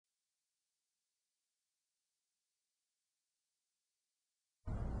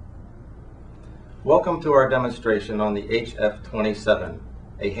Welcome to our demonstration on the HF27,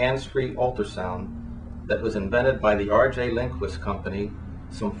 a hands-free ultrasound that was invented by the R.J. Lindquist Company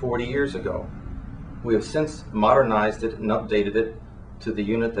some 40 years ago. We have since modernized it and updated it to the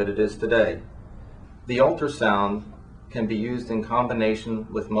unit that it is today. The ultrasound can be used in combination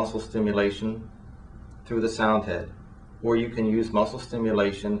with muscle stimulation through the Soundhead, or you can use muscle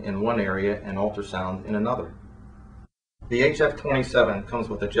stimulation in one area and ultrasound in another. The HF27 comes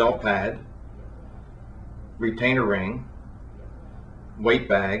with a gel pad, retainer ring, weight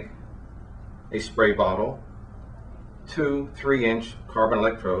bag, a spray bottle, two 3-inch carbon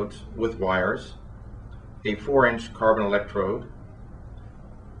electrodes with wires, a 4-inch carbon electrode,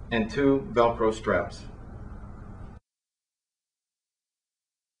 and two Velcro straps.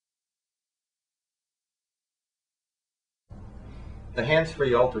 The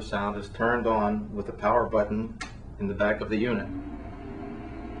hands-free ultrasound is turned on with the power button in the back of the unit.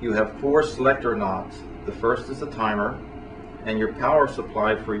 You have 4 selector knobs. The first is the timer, and your power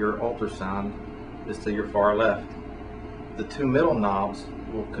supply for your ultrasound is to your far left. The 2 middle knobs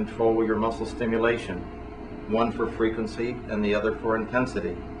will control your muscle stimulation, one for frequency and the other for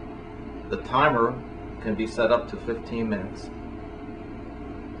intensity. The timer can be set up to 15 minutes.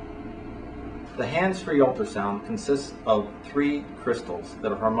 The hands-free ultrasound consists of 3 crystals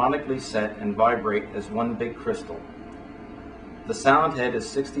that are harmonically set and vibrate as one big crystal. The Soundhead is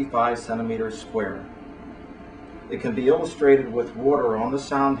 65 centimeters square. It can be illustrated with water on the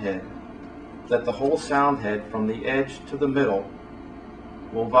Soundhead that the whole Soundhead from the edge to the middle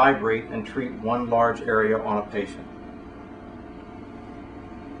will vibrate and treat one large area on a patient.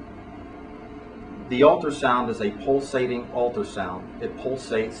 The ultrasound is a pulsating ultrasound. It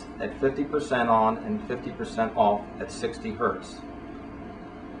pulsates at 50% on and 50% off at 60 Hertz.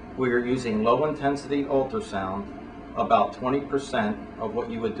 We are using low intensity ultrasound, about 20% of what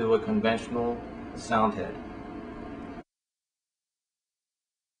you would do a conventional Soundhead.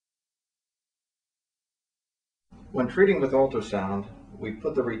 When treating with ultrasound, we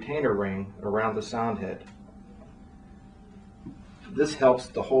put the retainer ring around the Soundhead. This helps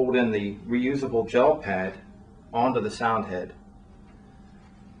to hold in the reusable gel pad onto the Soundhead.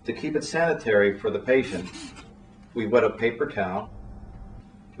 To keep it sanitary for the patient, we wet a paper towel.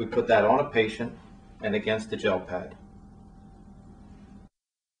 We put that on a patient and against the gel pad.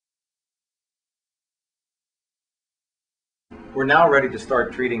 We're now ready to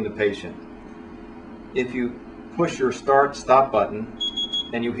start treating the patient. If you push your start-stop button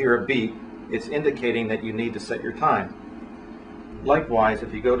and you hear a beep, it's indicating that you need to set your time. Likewise,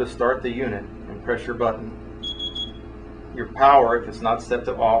 if you go to start the unit and press your button, your power, if it's not set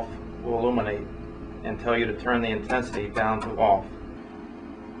to off, will illuminate and tell you to turn the intensity down to off.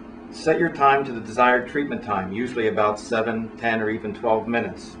 Set your time to the desired treatment time, usually about 7, 10, or even 12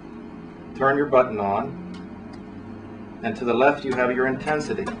 minutes. Turn your button on, and to the left you have your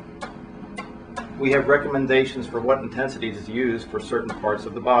intensity. We have recommendations for what intensity to use for certain parts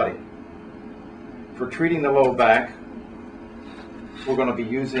of the body. For treating the low back, we're going to be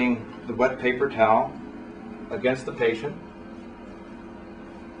using the wet paper towel against the patient,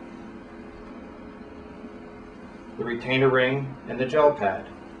 the retainer ring, and the gel pad.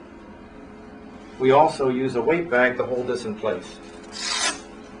 We also use a weight bag to hold this in place.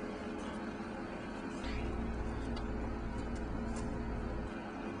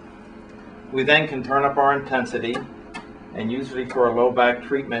 We then can turn up our intensity, and usually for a low back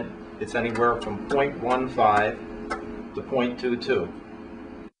treatment, it's anywhere from 0.15 to 0.22.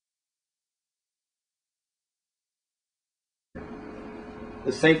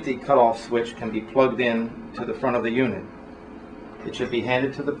 The safety cutoff switch can be plugged in to the front of the unit. It should be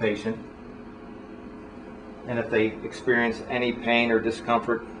handed to the patient, and if they experience any pain or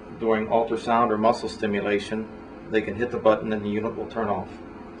discomfort during ultrasound or muscle stimulation, they can hit the button and the unit will turn off.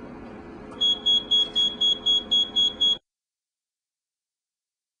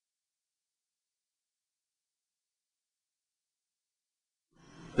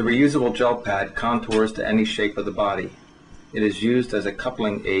 The reusable gel pad contours to any shape of the body. It is used as a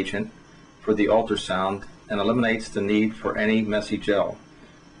coupling agent for the ultrasound and eliminates the need for any messy gel.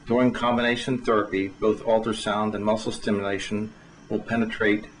 During combination therapy, both ultrasound and muscle stimulation will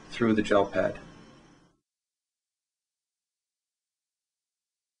penetrate through the gel pad.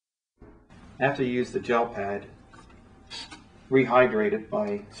 After you use the gel pad, rehydrate it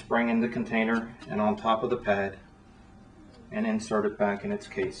by spraying in the container and on top of the pad, and insert it back in its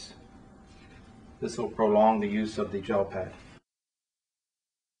case. This will prolong the use of the gel pad.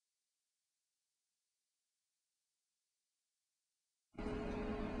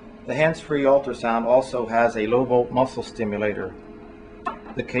 The hands-free ultrasound also has a low-volt muscle stimulator.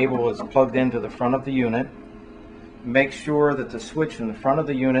 The cable is plugged into the front of the unit. Make sure that the switch in the front of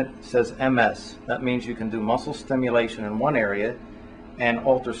the unit says MS. That means you can do muscle stimulation in one area and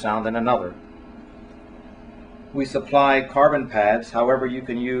ultrasound in another. We supply carbon pads, however you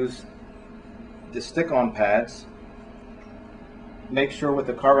can use the stick-on pads. Make sure with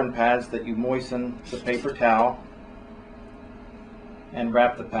the carbon pads that you moisten the paper towel and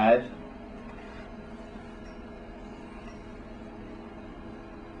wrap the pad.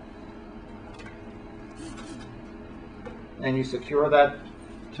 And you secure that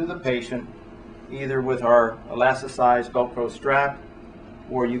to the patient either with our elasticized Velcro strap,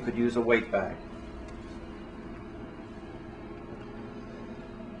 or you could use a weight bag.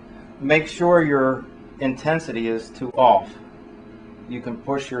 Make sure your intensity is to off. You can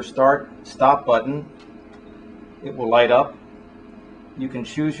push your stop button. It will light up. You can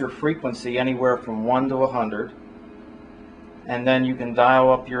choose your frequency anywhere from 1 to 100. And then you can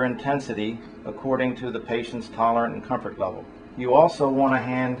dial up your intensity according to the patient's tolerant and comfort level. You also want to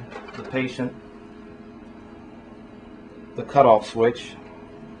hand the patient the cutoff switch,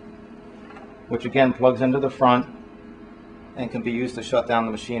 which again plugs into the front and can be used to shut down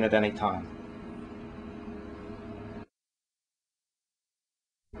the machine at any time.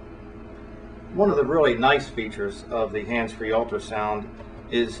 One of the really nice features of the hands-free ultrasound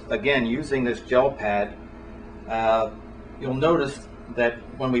is, again, using this gel pad. You'll notice that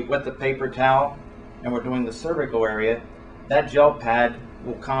when we wet the paper towel and we're doing the cervical area, that gel pad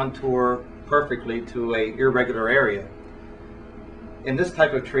will contour perfectly to an irregular area. In this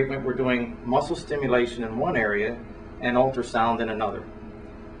type of treatment, we're doing muscle stimulation in one area and ultrasound in another.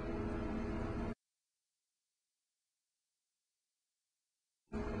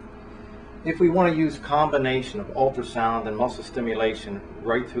 If we want to use combination of ultrasound and muscle stimulation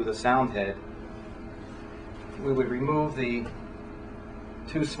right through the Soundhead, we would remove the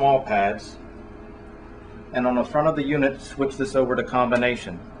two small pads, and on the front of the unit switch this over to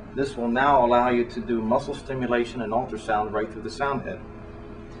combination. This will now allow you to do muscle stimulation and ultrasound right through the Soundhead.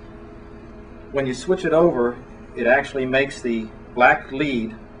 When you switch it over, it actually makes the black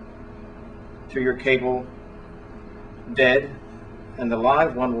lead to your cable dead, and the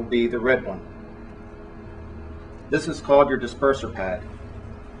live one will be the red one. This is called your disperser pad.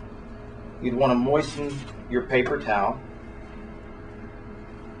 You'd want to moisten your paper towel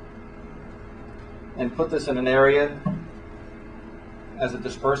and put this in an area as a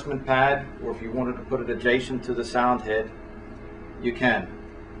disbursement pad, or if you wanted to put it adjacent to the Soundhead, you can.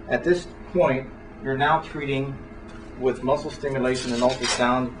 At this point, you're now treating with muscle stimulation and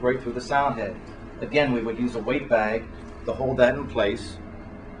ultrasound right through the Soundhead. Again, we would use a weight bag to hold that in place.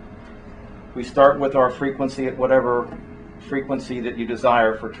 We start with our frequency at whatever frequency that you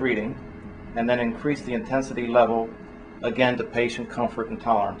desire for treating, and then increase the intensity level, again, to patient comfort and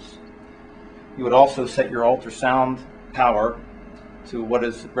tolerance. You would also set your ultrasound power to what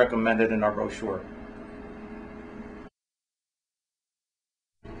is recommended in our brochure.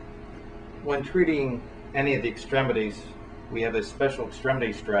 When treating any of the extremities, we have a special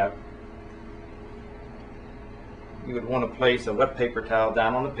extremity strap. You would want to place a wet paper towel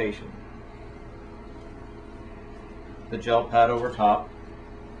down on the patient, the gel pad over top,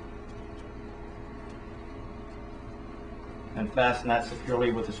 and fasten that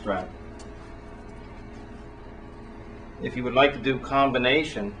securely with a strap. If you would like to do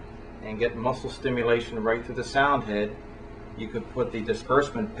combination and get muscle stimulation right through the Soundhead, you could put the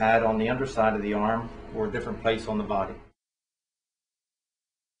disbursement pad on the underside of the arm or a different place on the body.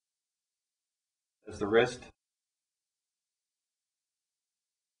 There's the wrist,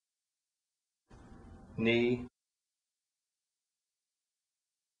 knee,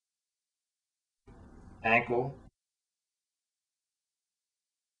 ankle,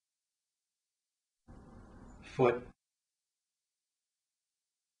 foot,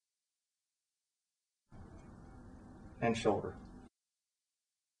 and shoulder.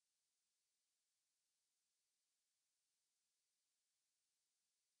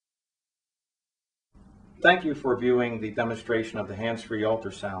 Thank you for viewing the demonstration of the hands-free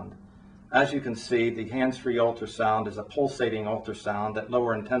ultrasound. As you can see, the hands-free ultrasound is a pulsating ultrasound at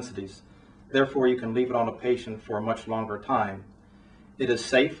lower intensities. Therefore, you can leave it on a patient for a much longer time. It is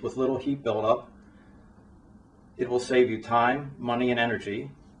safe with little heat buildup. It will save you time, money, and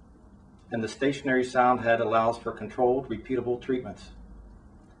energy. And the stationary Soundhead allows for controlled, repeatable treatments.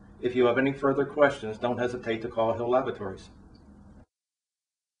 If you have any further questions, don't hesitate to call Hill Laboratories.